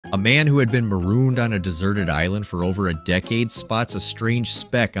A man who had been marooned on a deserted island for over a decade spots a strange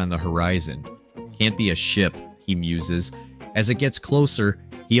speck on the horizon. Can't be a ship, he muses. As it gets closer,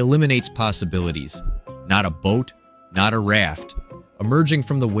 he eliminates possibilities. Not a boat, not a raft. Emerging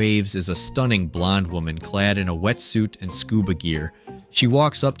from the waves is a stunning blonde woman clad in a wetsuit and scuba gear. She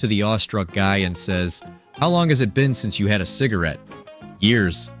walks up to the awestruck guy and says, "How long has it been since you had a cigarette?"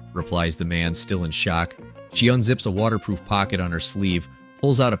 "Years," replies the man, still in shock. She unzips a waterproof pocket on her sleeve,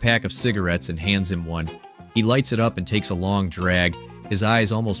 pulls out a pack of cigarettes and hands him one. He lights it up and takes a long drag, his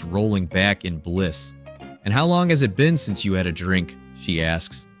eyes almost rolling back in bliss. "And how long has it been since you had a drink?" she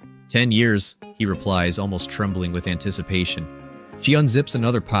asks. 10 years, he replies, almost trembling with anticipation. She unzips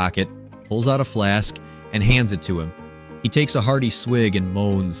another pocket, pulls out a flask, and hands it to him. He takes a hearty swig and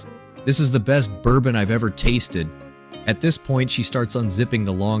moans, "This is the best bourbon I've ever tasted." At this point, she starts unzipping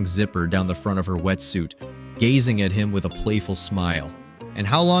the long zipper down the front of her wetsuit, gazing at him with a playful smile. "And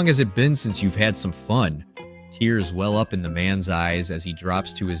how long has it been since you've had some fun?" Tears well up in the man's eyes as he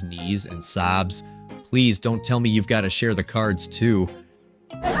drops to his knees and sobs, "Please don't tell me you've got to share the cards too."